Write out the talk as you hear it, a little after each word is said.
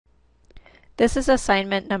This is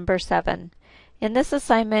assignment number 7. In this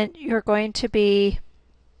assignment, you're going to be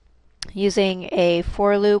using a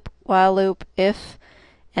for loop, while loop, if,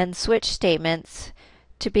 and switch statements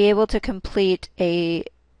to be able to complete a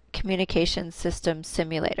communication system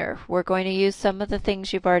simulator. We're going to use some of the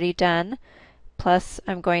things you've already done, plus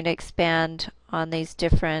I'm going to expand on these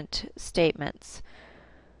different statements.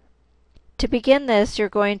 To begin this, you're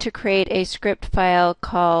going to create a script file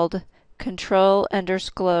called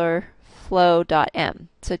control_flow.m.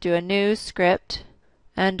 So do a new script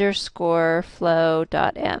 _flow.m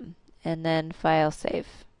and then file save.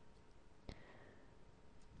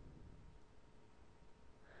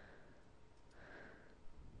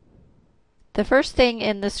 The first thing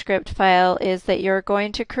in the script file is that you're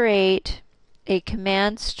going to create a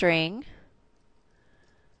command string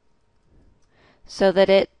so that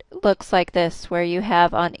it looks like this, where you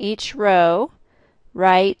have on each row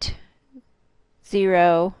right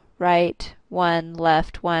 0, right 1,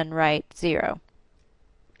 left 1, right 0.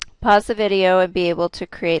 Pause the video and be able to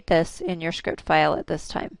create this in your script file at this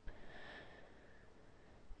time.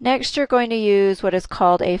 Next, you're going to use what is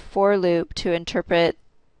called a for loop to interpret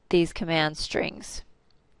these command strings.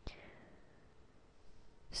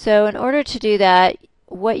 So in order to do that,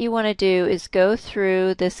 what you want to do is go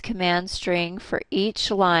through this command string for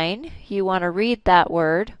each line. You want to read that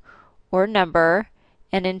word or number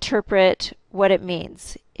and interpret what it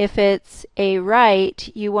means. If it's a right,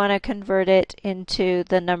 you want to convert it into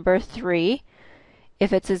the number 3.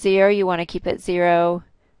 If it's a 0, you want to keep it 0.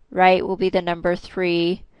 Right will be the number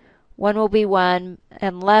 3. 1 will be 1,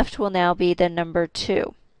 and left will now be the number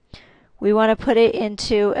 2. We want to put it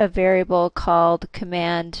into a variable called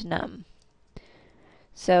command num.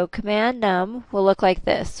 So command num will look like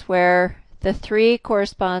this, where the 3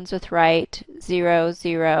 corresponds with right, 0,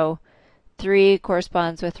 0, 3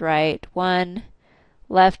 corresponds with right, 1,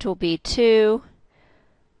 left will be 2,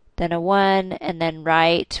 then a 1, and then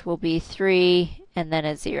right will be 3, and then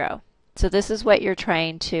a 0. So this is what you're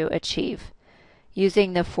trying to achieve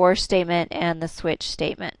using the for statement and the switch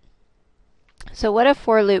statement. So what a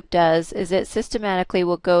for loop does is it systematically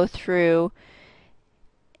will go through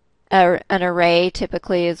an array,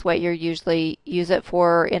 typically is what you usually use it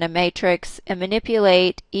for in a matrix, and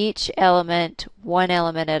manipulate each element one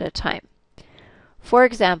element at a time. For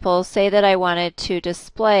example, say that I wanted to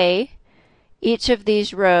display each of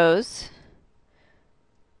these rows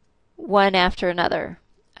one after another.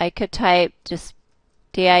 I could type just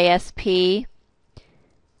DISP,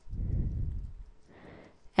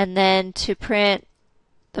 and then to print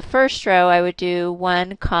the first row I would do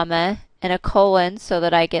 1 comma and a colon so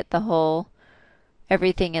that I get the whole,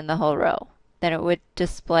 everything in the whole row. Then it would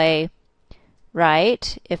display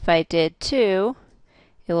right. If I did 2,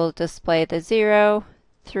 it will display the 0,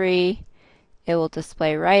 3, it will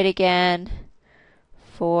display right again,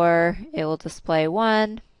 4, it will display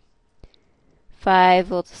 1,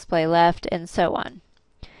 5 will display left, and so on.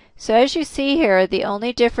 So as you see here, the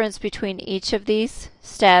only difference between each of these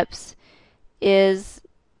steps is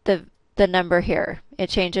the number here.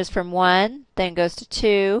 It changes from 1, then goes to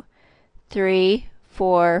 2, 3,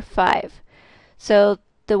 4, 5. So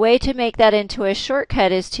the way to make that into a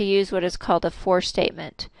shortcut is to use what is called a for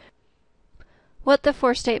statement. What the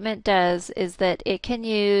for statement does is that it can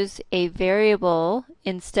use a variable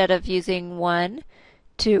instead of using 1,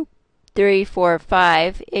 2, 3, 4,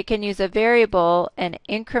 5. It can use a variable and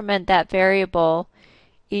increment that variable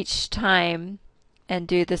each time and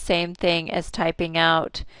do the same thing as typing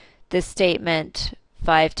out this statement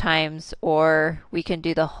 5 times, or we can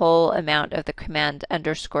do the whole amount of the command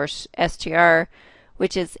 _str,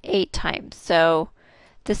 which is 8 times. So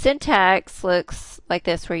the syntax looks like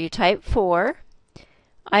this, where you type for.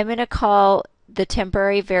 I'm going to call the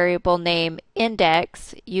temporary variable name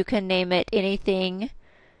index. You can name it anything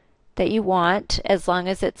that you want as long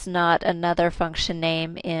as it's not another function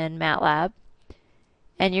name in Matlab.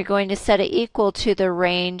 And you're going to set it equal to the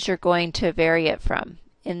range you're going to vary it from.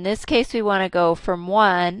 In this case, we want to go from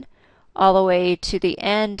 1 all the way to the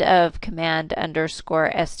end of command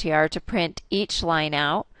 _str to print each line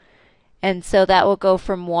out. And so that will go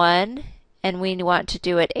from 1, and we want to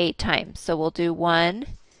do it 8 times. So we'll do 1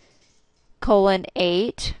 colon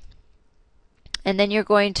 8, and then you're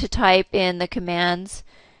going to type in the commands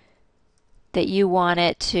that you want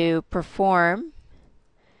it to perform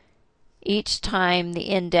each time the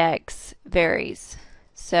index varies.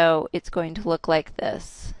 So it's going to look like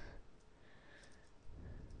this.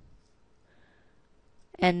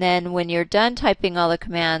 And then when you're done typing all the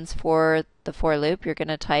commands for the for loop, you're going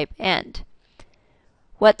to type end.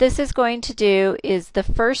 What this is going to do is the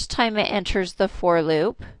first time it enters the for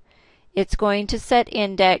loop, it's going to set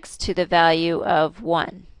index to the value of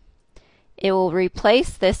 1. It will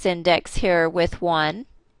replace this index here with 1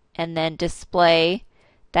 and then display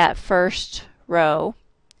that first row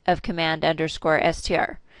of command underscore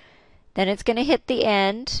str. Then it's going to hit the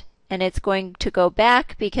end and it's going to go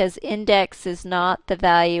back because index is not the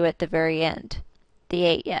value at the very end, the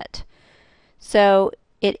 8 yet. So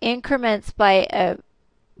it increments by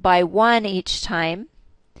 1 each time.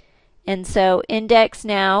 And so index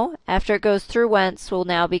now, after it goes through once, will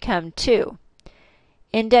now become 2.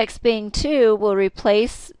 Index being 2 will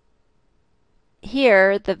replace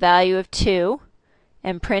here the value of 2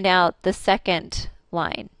 and print out the second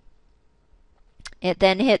line. It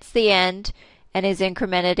then hits the end and is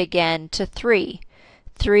incremented again to 3.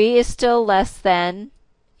 3 is still less than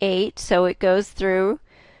 8, so it goes through,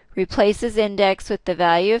 replaces index with the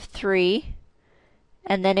value of 3,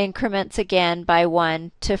 and then increments again by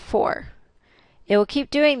 1 to 4. It will keep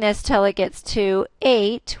doing this till it gets to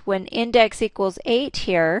 8. When index equals 8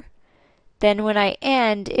 here, then when I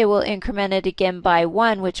end, it will increment it again by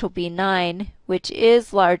 1, which will be 9, which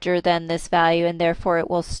is larger than this value, and therefore it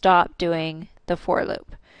will stop doing the for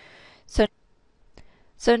loop.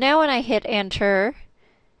 So now when I hit enter,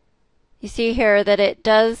 you see here that it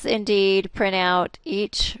does indeed print out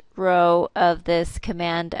each row of this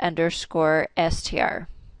command underscore str.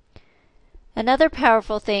 Another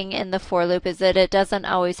powerful thing in the for loop is that it doesn't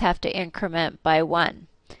always have to increment by 1.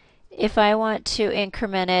 If I want to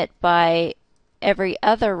increment it by every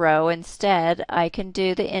other row instead, I can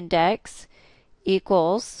do the index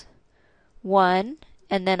equals 1,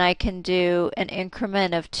 and then I can do an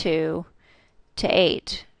increment of 2 to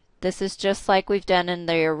 8. This is just like we've done in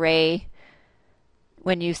the array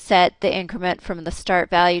when you set the increment from the start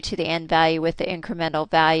value to the end value with the incremental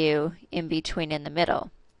value in between in the middle.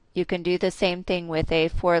 You can do the same thing with a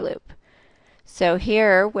for loop. So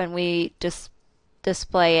here, when we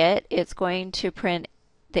display it, it's going to print,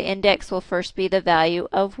 the index will first be the value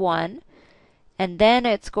of 1, and then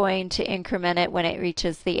it's going to increment it when it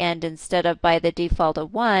reaches the end. Instead of by the default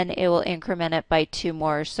of 1, it will increment it by 2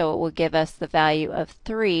 more, so it will give us the value of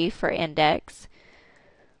 3 for index.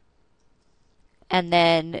 And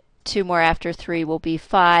then 2 more after 3 will be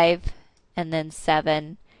 5, and then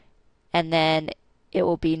 7, and then it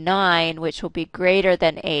will be 9, which will be greater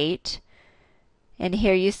than 8. And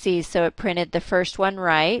here you see, so it printed the first one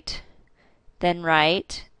right, then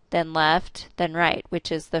left, then right,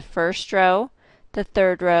 which is the first row, the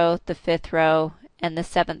third row, the fifth row, and the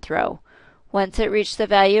seventh row. Once it reached the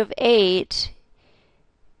value of 8,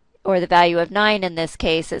 or the value of 9 in this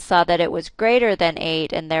case, it saw that it was greater than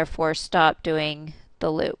 8 and therefore stopped doing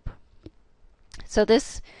the loop. So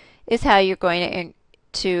this is how you're going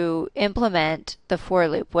to implement the for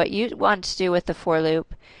loop. What you want to do with the for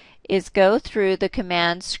loop is go through the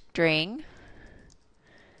command string,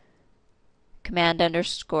 command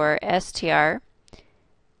underscore str,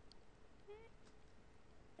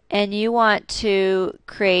 and you want to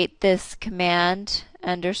create this command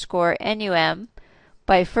underscore num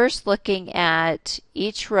by first looking at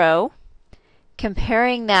each row,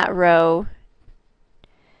 comparing that row.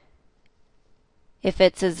 If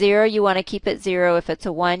it's a 0, you want to keep it 0. If it's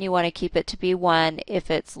a 1, you want to keep it to be 1.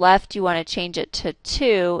 If it's left, you want to change it to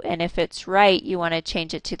 2. And if it's right, you want to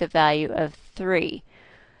change it to the value of 3.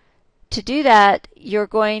 To do that, you're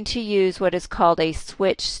going to use what is called a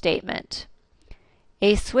switch statement.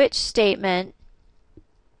 A switch statement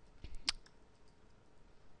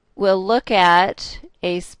will look at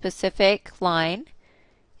a specific line.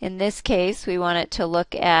 In this case, we want it to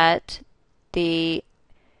look at the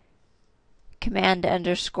command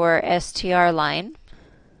underscore str line.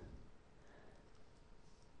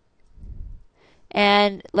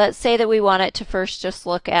 And let's say that we want it to first just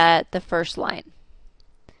look at the first line.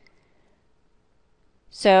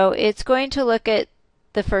 So it's going to look at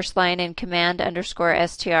the first line in command underscore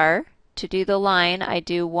str. To do the line, I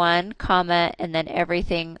do 1, comma, and then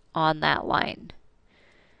everything on that line.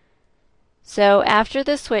 So after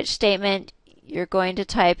the switch statement, you're going to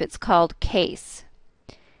type, it's called case.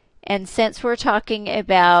 And since we're talking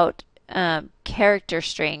about character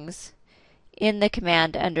strings in the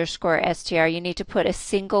command underscore str, you need to put a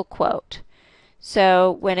single quote.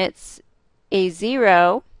 So when it's a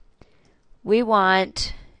 0, we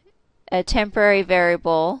want a temporary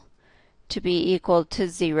variable to be equal to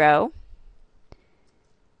 0.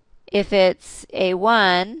 If it's a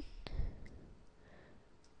 1,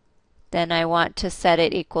 then I want to set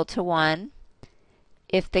it equal to 1.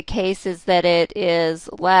 If the case is that it is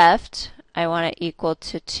left, I want it equal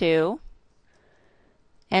to 2.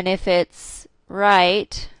 And if it's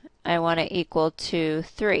right, I want it equal to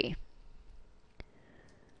 3.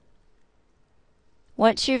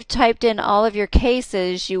 Once you've typed in all of your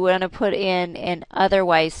cases, you want to put in an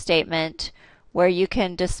otherwise statement where you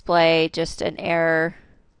can display just an error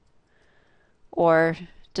or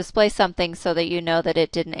display something so that you know that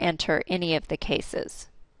it didn't enter any of the cases.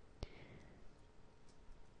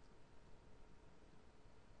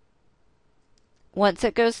 Once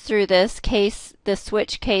it goes through this case, the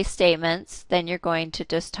switch case statements, then you're going to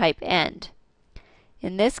just type end.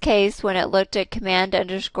 In this case, when it looked at command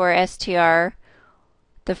underscore str,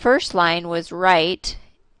 the first line was right,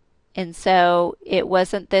 and so it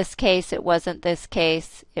wasn't this case, it wasn't this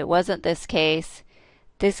case, it wasn't this case.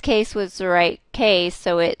 This case was the right case,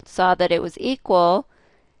 so it saw that it was equal,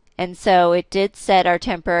 and so it did set our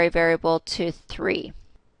temporary variable to 3.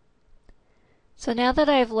 So now that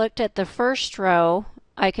I've looked at the first row,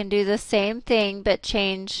 I can do the same thing but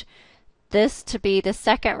change this to be the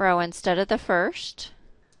second row instead of the first.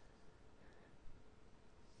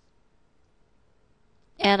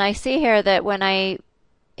 And I see here that when I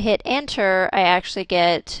hit enter, I actually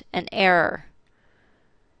get an error.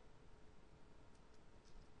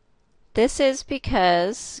 This is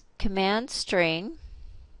because command string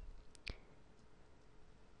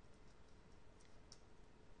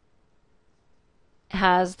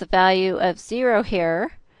has the value of 0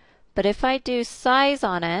 here, but if I do size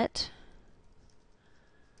on it,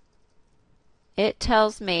 it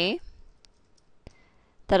tells me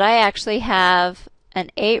that I actually have an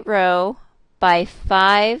 8 row by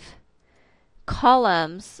 5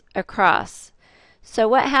 columns across. So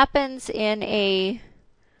what happens in a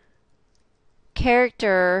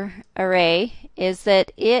character array is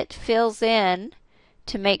that it fills in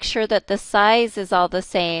to make sure that the size is all the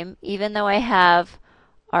same, even though I have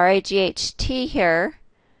RIGHT here.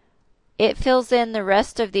 It fills in the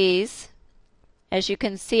rest of these. As you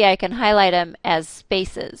can see, I can highlight them as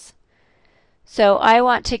spaces. So I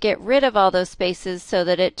want to get rid of all those spaces so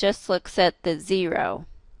that it just looks at the 0.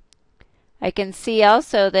 I can see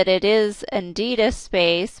also that it is indeed a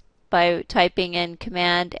space by typing in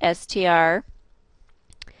command str.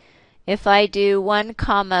 If I do 1,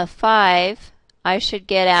 5, I should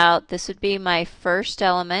get out, this would be my first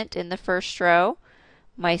element in the first row,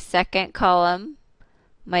 my second column,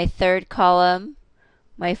 my third column,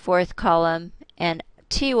 my fourth column, and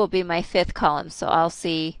T will be my fifth column, so I'll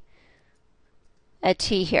see a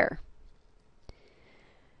T here.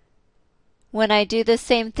 When I do the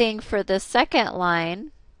same thing for the second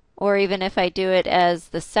line, or even if I do it as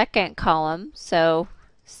the second column, so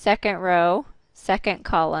second row, second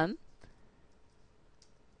column,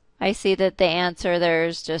 I see that the answer,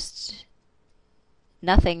 there's just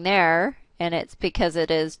nothing there, and it's because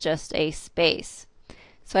it is just a space.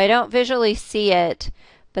 So I don't visually see it,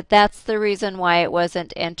 but that's the reason why it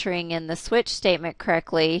wasn't entering in the switch statement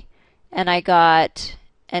correctly, and I got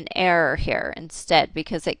an error here instead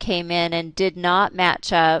because it came in and did not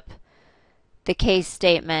match up the case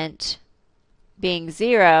statement being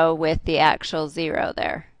 0 with the actual 0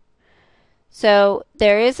 there. So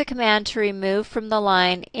there is a command to remove from the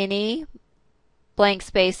line any blank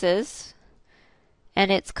spaces,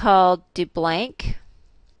 and it's called deblank,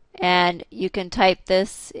 and you can type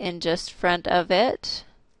this in just front of it,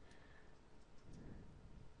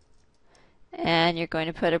 and you're going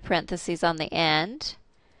to put a parenthesis on the end.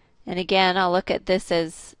 And again, I'll look at this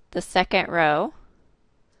as the second row.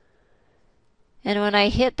 And when I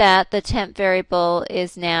hit that, the temp variable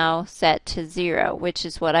is now set to 0, which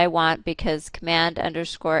is what I want because command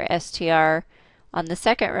underscore str on the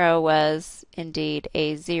second row was indeed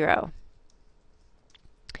a 0.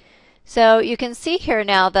 So you can see here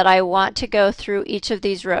now that I want to go through each of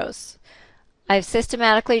these rows. I've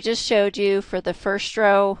systematically just showed you for the first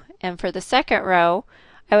row and for the second row,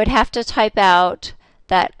 I would have to type out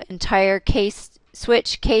that entire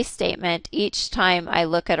switch case statement each time I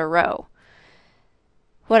look at a row.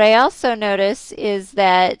 What I also notice is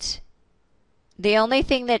that the only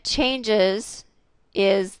thing that changes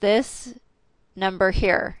is this number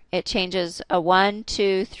here. It changes a 1,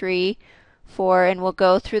 2, 3, 4, and we'll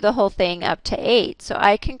go through the whole thing up to 8. So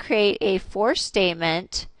I can create a for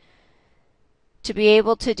statement to be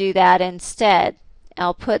able to do that instead.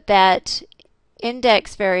 I'll put that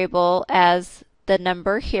index variable as the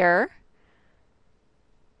number here.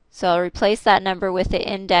 So I'll replace that number with the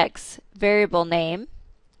index variable name.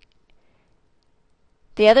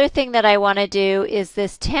 The other thing that I want to do is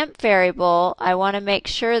this temp variable, I want to make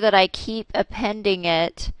sure that I keep appending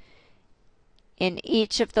it in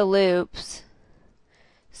each of the loops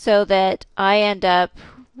so that I end up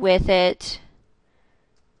with it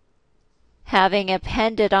having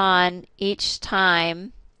appended on each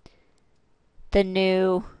time the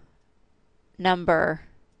new number.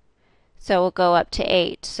 So we'll go up to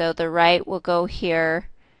 8. So the right will go here,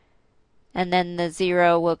 and then the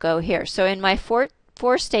 0 will go here. So in my four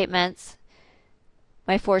statements,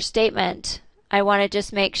 my for statement, I want to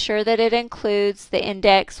just make sure that it includes the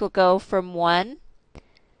index will go from 1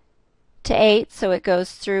 to 8, so it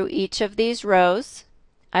goes through each of these rows.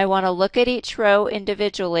 I want to look at each row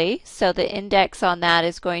individually, so the index on that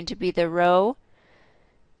is going to be the row,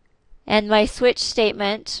 and my switch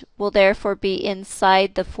statement will therefore be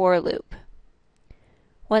inside the for loop.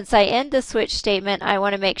 Once I end the switch statement, I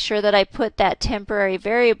want to make sure that I put that temporary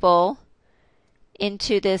variable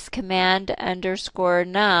into this command underscore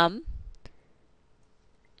num.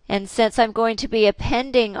 And since I'm going to be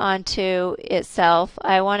appending onto itself,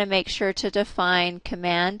 I want to make sure to define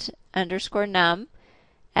command underscore num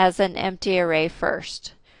as an empty array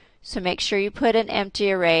first. So make sure you put an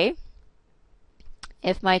empty array.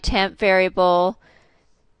 If my temp variable,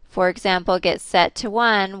 for example, gets set to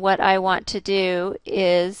 1, what I want to do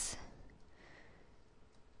is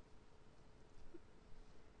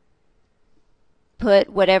put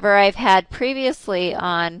whatever I've had previously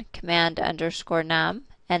on command underscore num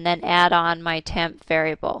and then add on my temp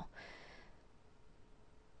variable.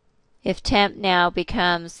 If temp now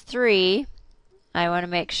becomes 3, I want to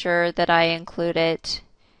make sure that I include it.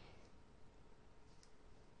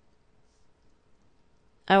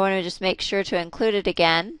 I want to just make sure to include it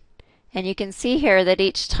again. And you can see here that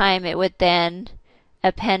each time it would then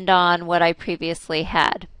append on what I previously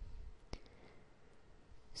had.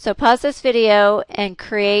 So pause this video and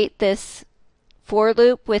create this for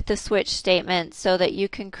loop with the switch statement so that you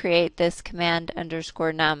can create this command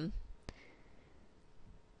underscore num.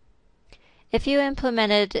 If you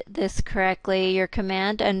implemented this correctly, your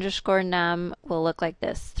command underscore num will look like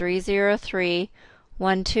this: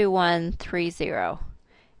 303-12130.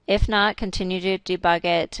 If not, continue to debug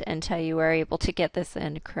it until you are able to get this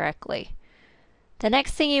in correctly. The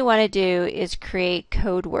next thing you want to do is create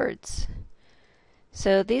code words.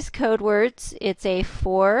 So these code words, it's a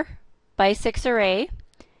 4 by 6 array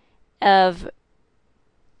of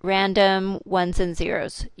random ones and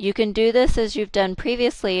zeros. You can do this as you've done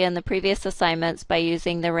previously in the previous assignments by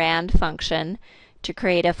using the rand function to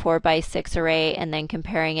create a 4 by 6 array and then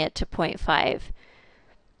comparing it to 0.5.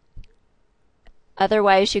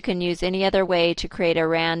 Otherwise, you can use any other way to create a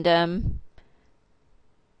random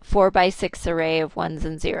 4 by 6 array of ones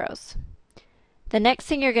and zeros. The next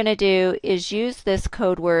thing you're going to do is use this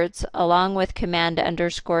code words along with command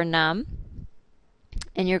underscore num,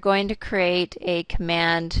 and you're going to create a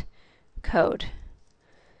command code.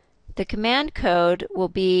 The command code will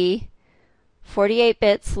be 48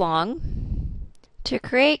 bits long. To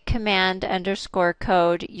create command underscore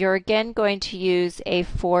code, you're again going to use a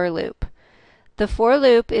for loop. The for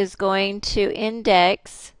loop is going to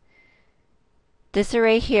index this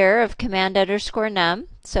array here of command underscore num,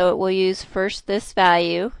 so it will use first this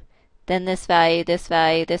value, then this value, this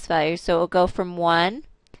value, this value. So it will go from 1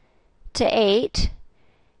 to 8,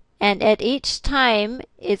 and at each time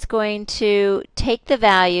it's going to take the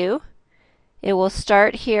value. It will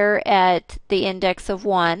start here at the index of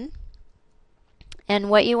 1, and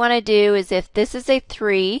what you want to do is, if this is a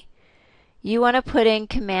 3, you want to put in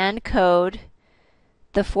command code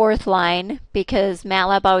the 4th line, because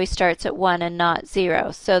Matlab always starts at 1 and not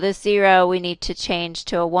 0. So this 0 we need to change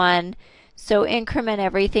to a 1. So increment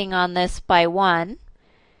everything on this by 1.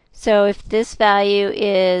 So if this value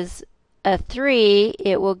is a 3,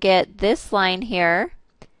 it will get this line here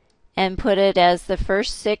and put it as the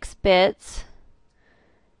first 6 bits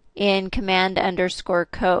in command underscore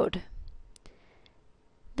code.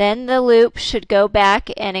 Then the loop should go back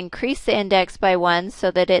and increase the index by 1 so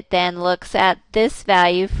that it then looks at this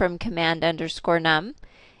value from command underscore num.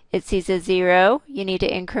 It sees a 0. You need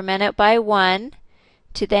to increment it by 1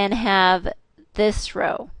 to then have this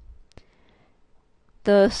row.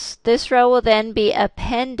 This row will then be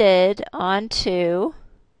appended onto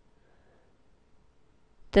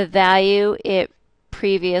the value it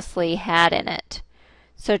previously had in it.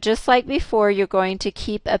 So just like before, you're going to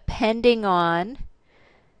keep appending on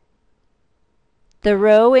the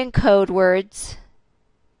row in code words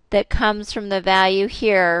that comes from the value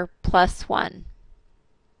here plus 1.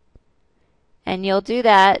 And you'll do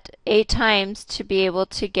that 8 times to be able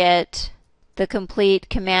to get the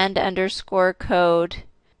complete command underscore code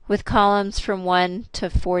with columns from 1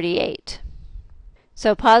 to 48.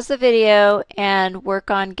 So pause the video and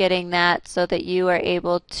work on getting that so that you are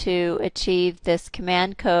able to achieve this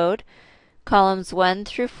command code, columns 1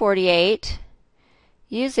 through 48,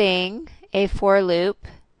 using a for loop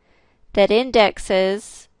that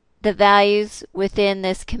indexes the values within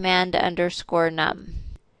this command underscore num.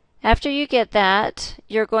 After you get that,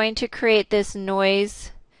 you're going to create this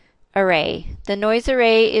noise array. The noise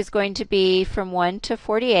array is going to be from 1 to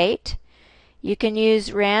 48. You can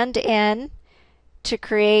use rand_n to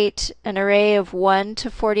create an array of 1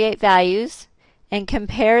 to 48 values and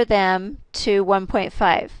compare them to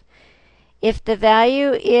 1.5. If the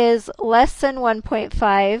value is less than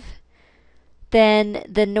 1.5, then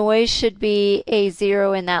the noise should be a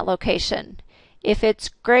 0 in that location. If it's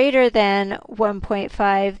greater than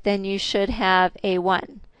 1.5, then you should have a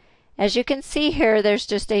 1. As you can see here, there's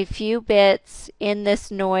just a few bits in this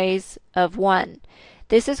noise of 1.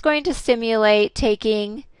 This is going to simulate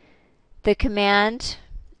taking the command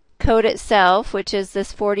code itself, which is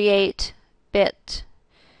this 48-bit.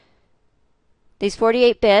 These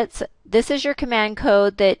 48 bits, this is your command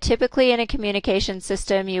code that typically in a communication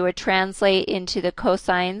system you would translate into the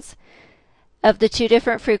cosines of the two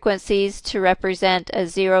different frequencies to represent a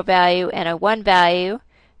 0 value and a 1 value,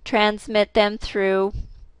 transmit them through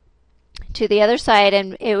to the other side,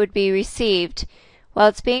 and it would be received. While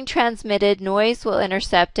it's being transmitted, noise will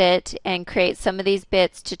intercept it and create some of these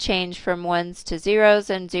bits to change from 1s to 0s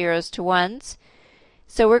and 0s to 1s.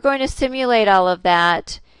 So we're going to simulate all of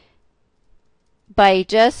that by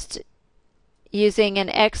just using an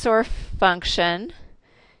XOR function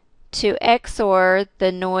to XOR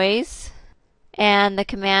the noise and the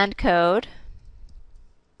command code,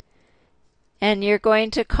 and you're going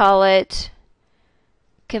to call it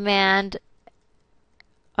command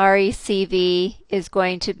recv is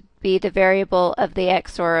going to be the variable of the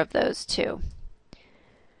XOR of those two.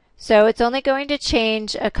 So it's only going to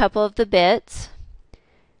change a couple of the bits.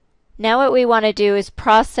 Now what we want to do is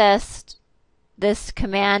process this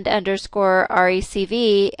command underscore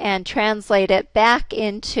recv and translate it back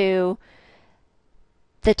into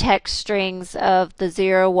the text strings of the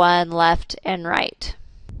 0, 1, left, and right.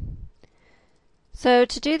 So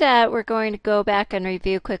to do that, we're going to go back and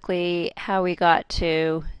review quickly how we got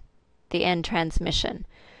to the end transmission.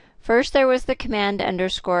 First, there was the command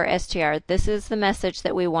underscore str. This is the message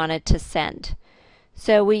that we wanted to send.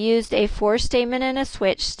 So we used a for statement and a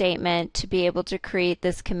switch statement to be able to create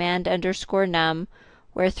this command underscore num,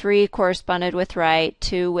 where 3 corresponded with right,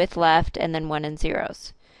 2 with left, and then 1 and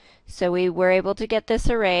zeros. So we were able to get this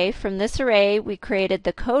array. From this array, we created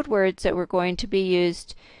the code words that were going to be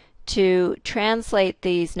used to translate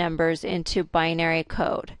these numbers into binary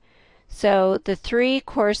code. So the 3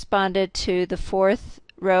 corresponded to the 4th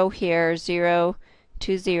row here, 0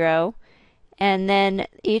 to 0, and then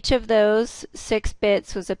each of those 6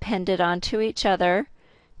 bits was appended onto each other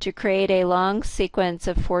to create a long sequence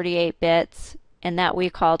of 48 bits, and that we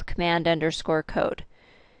called command underscore code.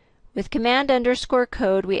 With command underscore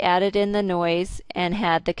code, we added in the noise and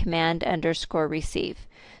had the command underscore receive.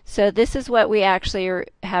 So this is what we actually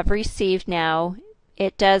have received now.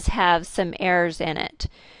 It does have some errors in it.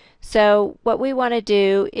 So what we want to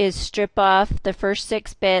do is strip off the first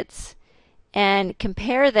 6 bits and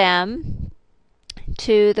compare them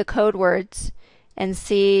to the code words and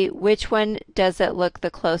see which one does it look the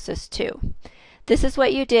closest to. This is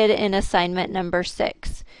what you did in assignment number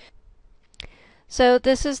 6. So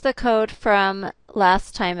this is the code from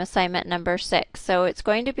last time, assignment number 6. So it's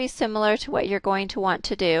going to be similar to what you're going to want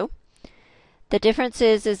to do. The difference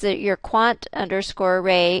is that your quant underscore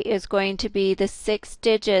array is going to be the 6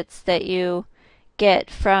 digits that you get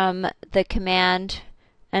from the command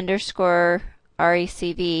underscore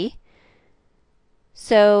recv.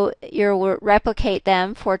 So you'll replicate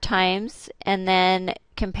them 4 times and then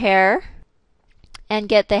compare and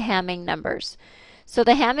get the Hamming numbers. So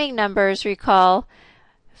the Hamming numbers, recall,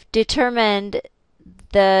 determined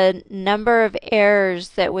the number of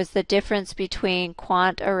errors that was the difference between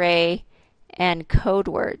quant array and code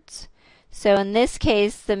words. So in this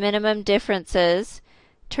case, the minimum differences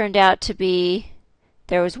turned out to be,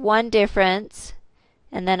 there was 1 difference,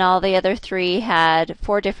 and then all the other 3 had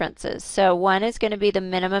 4 differences. So 1 is going to be the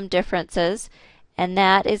minimum differences, and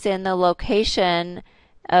that is in the location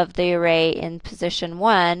of the array in position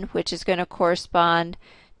 1, which is going to correspond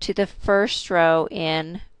to the first row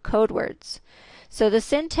in code words. So the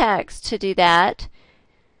syntax to do that,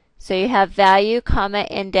 so you have value comma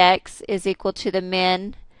index is equal to the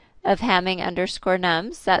min of Hamming underscore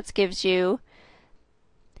nums.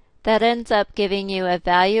 That ends up giving you a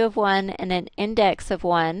value of 1 and an index of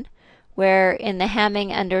 1, where in the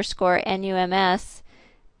Hamming underscore nums,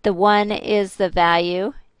 the 1 is the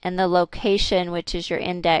value and the location, which is your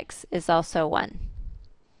index, is also 1.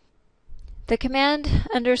 The command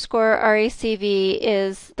underscore recv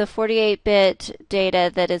is the 48-bit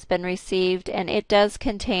data that has been received, and it does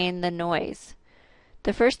contain the noise.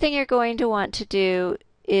 The first thing you're going to want to do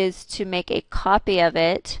is to make a copy of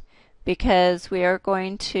it because we are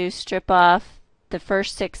going to strip off the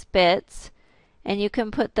first 6 bits, and you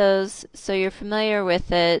can put those, so you're familiar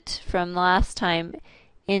with it from last time,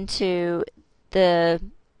 into the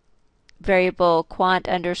variable quant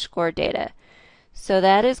underscore data. So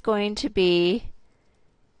that is going to be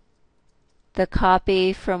the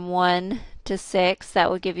copy from 1 to 6. That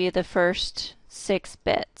will give you the first 6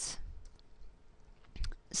 bits.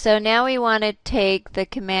 So now we want to take the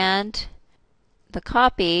command, the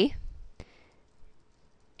copy,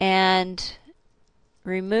 and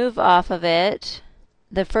remove off of it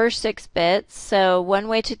the first 6 bits. So one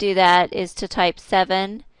way to do that is to type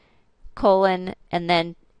 7 colon and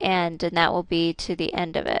then end, and that will be to the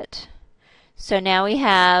end of it. So now we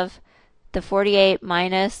have the 48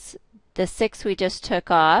 minus the 6 we just took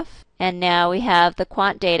off, and now we have the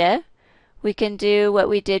quant data. We can do what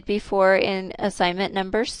we did before in assignment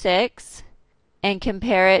number 6 and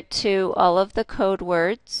compare it to all of the code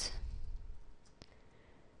words.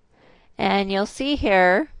 And you'll see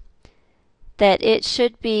here that it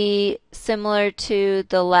should be similar to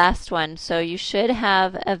the last one. So you should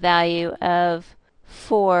have a value of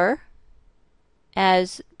 4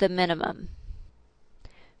 as the minimum.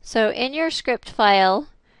 So in your script file,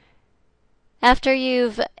 after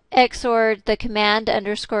you've XORed the command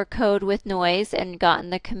underscore code with noise and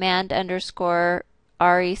gotten the command underscore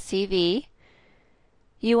recv,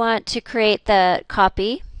 you want to create the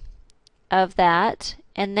copy of that,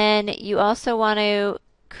 and then you also want to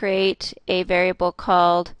create a variable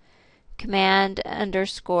called command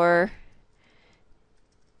underscore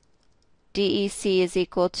dec is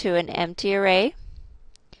equal to an empty array,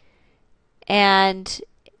 and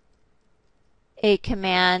a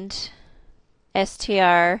command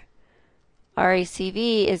str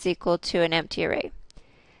recv is equal to an empty array.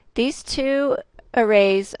 These two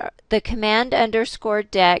arrays, the command underscore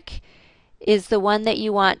dec is the one that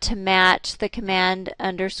you want to match the command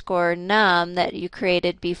underscore num that you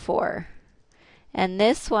created before. And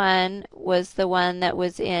this one was the one that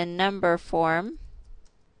was in number form.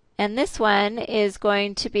 And this one is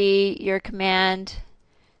going to be your command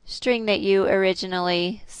string that you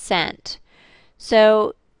originally sent.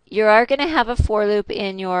 So you are going to have a for loop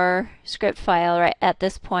in your script file right at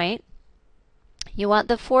this point. You want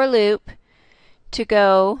the for loop to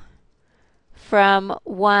go from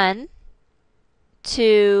 1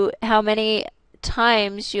 to how many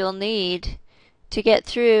times you'll need to get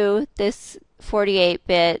through this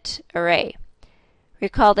 48-bit array.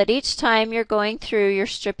 Recall that each time you're going through, you're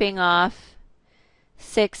stripping off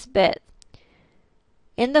 6 bits.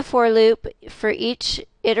 In the for loop, for each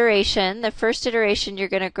iteration, the first iteration, you're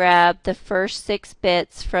going to grab the first 6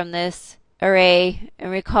 bits from this array,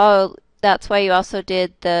 and recall that's why you also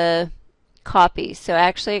did the copy. So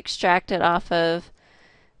actually extract it off of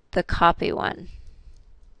the copy one,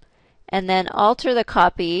 and then alter the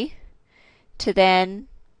copy to then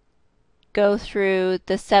go through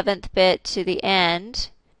the 7th bit to the end.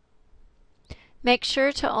 Make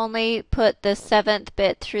sure to only put the 7th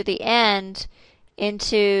bit through the end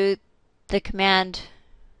into the command,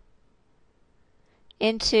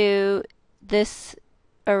 into this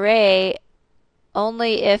array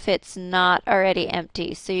only if it's not already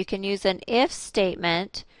empty. So you can use an if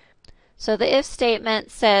statement. So the if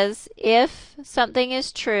statement says if something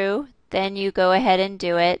is true, then you go ahead and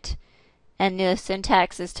do it, and the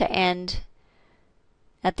syntax is to end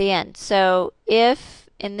at the end. So if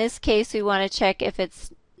in this case we want to check if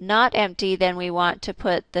it's not empty, then we want to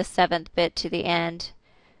put the 7th bit to the end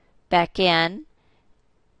back in.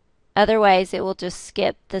 Otherwise it will just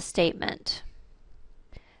skip the statement.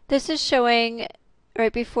 This is showing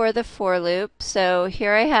right before the for loop. So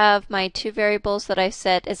here I have my 2 variables that I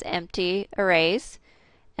set as empty arrays,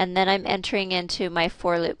 and then I'm entering into my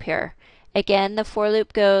for loop here. Again, the for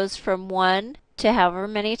loop goes from 1 to however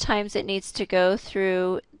many times it needs to go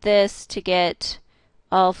through this to get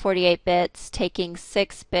all 48 bits, taking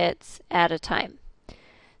 6 bits at a time.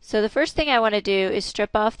 So the first thing I want to do is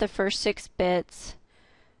strip off the first 6 bits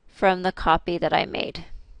from the copy that I made.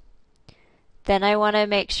 Then I want to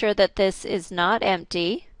make sure that this is not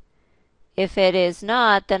empty. If it is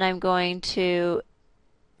not, then I'm going to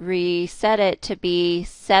reset it to be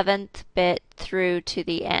 7th bit through to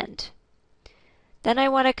the end. Then I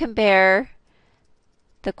want to compare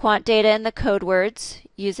the quant data and the code words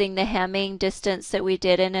using the Hamming distance that we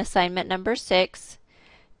did in assignment number 6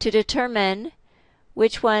 to determine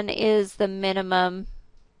which one is the minimum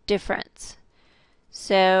difference.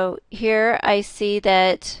 So here I see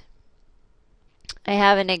that I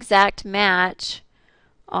have an exact match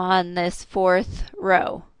on this 4th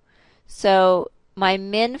row. So my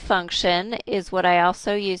min function is what I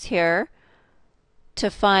also use here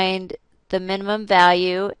to find the minimum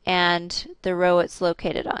value and the row it's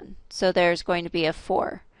located on. So there's going to be a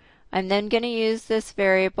 4. I'm then going to use this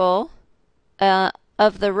variable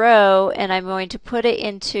of the row, and I'm going to put it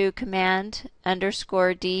into command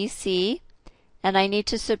underscore DC, and I need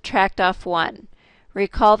to subtract off 1.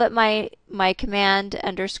 Recall that my command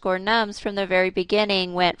underscore nums from the very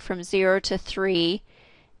beginning went from 0 to 3,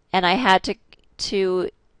 and I had to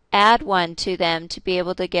add 1 to them to be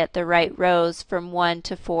able to get the right rows from 1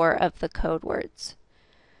 to 4 of the code words.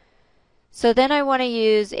 So then I want to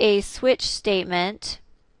use a switch statement,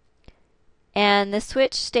 and the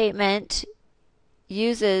switch statement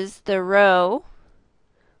uses the row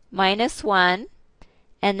 -1,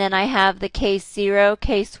 and then I have the case 0,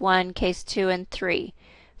 case 1, case 2, and 3.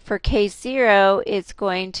 For case 0, it's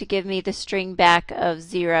going to give me the string back of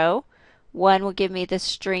 0. 1 will give me the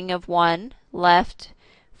string of 1 left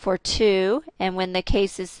for 2, and when the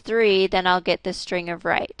case is 3, then I'll get the string of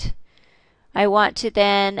right. I want to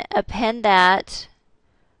then append that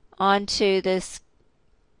onto this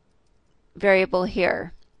variable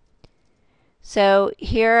here. So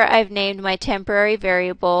here I've named my temporary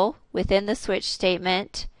variable within the switch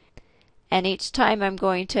statement, and each time I'm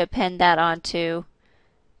going to append that onto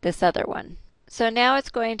this other one. So now it's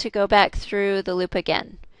going to go back through the loop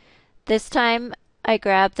again. This time I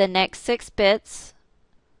grab the next 6 bits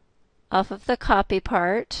off of the copy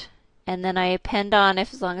part, and then I append on,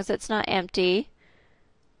 as long as it's not empty,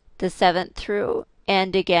 the 7th through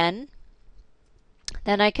end again.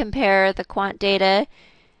 Then I compare the quant data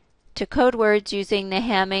to code words using the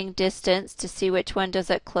Hamming distance to see which one does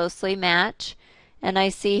it closely match. And I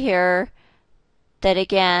see here that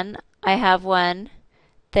again I have one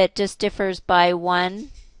that just differs by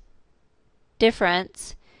 1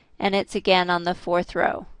 difference, and it's again on the 4th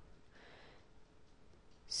row.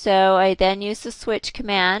 So I then use the switch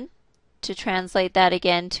command to translate that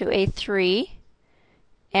again to a 3,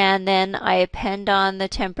 and then I append on the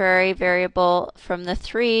temporary variable from the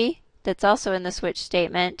 3 that's also in the switch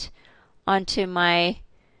statement onto my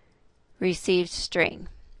received string.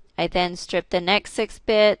 I then strip the next 6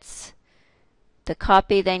 bits. The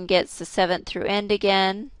copy then gets the 7th through end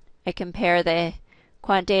again. I compare the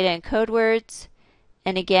quant data and code words,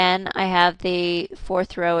 and again I have the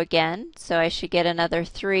 4th row again, so I should get another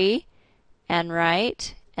 3 and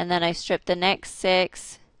right, and then I strip the next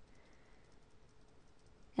 6,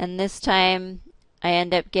 and this time I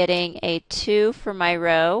end up getting a 2 for my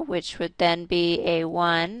row, which would then be a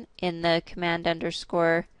 1 in the command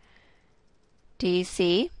underscore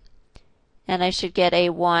DC, and I should get a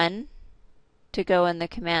 1 to go in the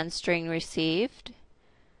command string received.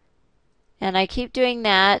 And I keep doing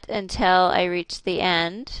that until I reach the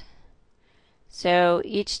end. So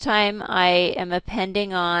each time I am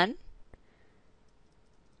appending on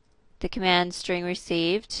the command string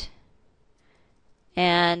received,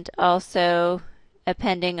 and also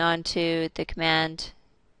appending onto the command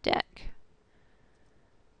deck.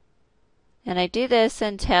 And I do this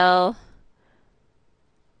until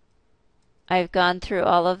I've gone through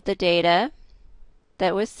all of the data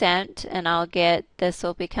that was sent, and I'll get this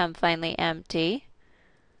will become finally empty.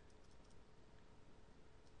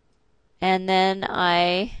 And then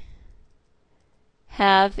I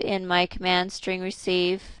have in my command string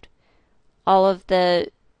received all of the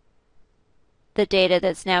data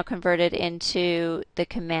that's now converted into the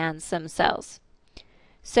commands themselves.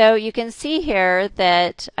 So you can see here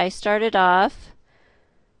that I started off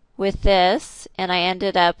with this, and I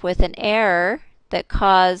ended up with an error that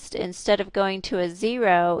caused, instead of going to a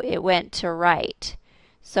 0, it went to right.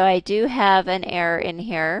 So I do have an error in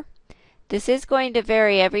here. This is going to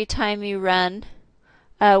vary every time you run.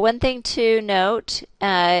 One thing to note,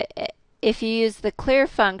 if you use the clear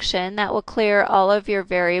function, that will clear all of your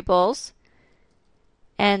variables,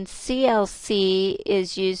 and CLC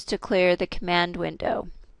is used to clear the command window.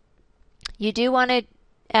 You do want to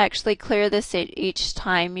actually clear this each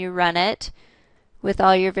time you run it with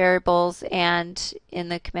all your variables and in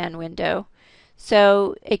the command window.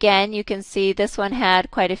 So again, you can see this one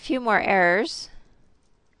had quite a few more errors.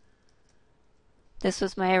 This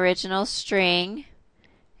was my original string,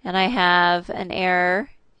 and I have an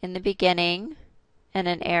error in the beginning and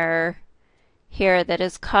an error here that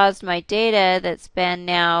has caused my data that's been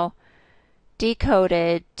now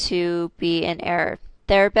decoded to be an error.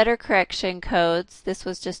 There are better correction codes. This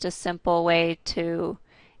was just a simple way to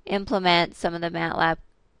implement some of the Matlab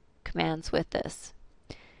commands with this.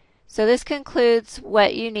 So this concludes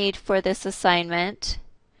what you need for this assignment.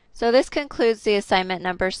 So this concludes the assignment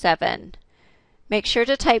number 7. Make sure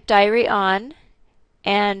to type diary on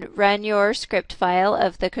and run your script file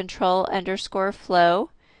of the control underscore flow.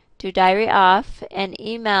 Do diary off and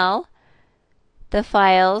email the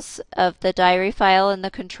files of the diary file and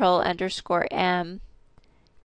the control underscore M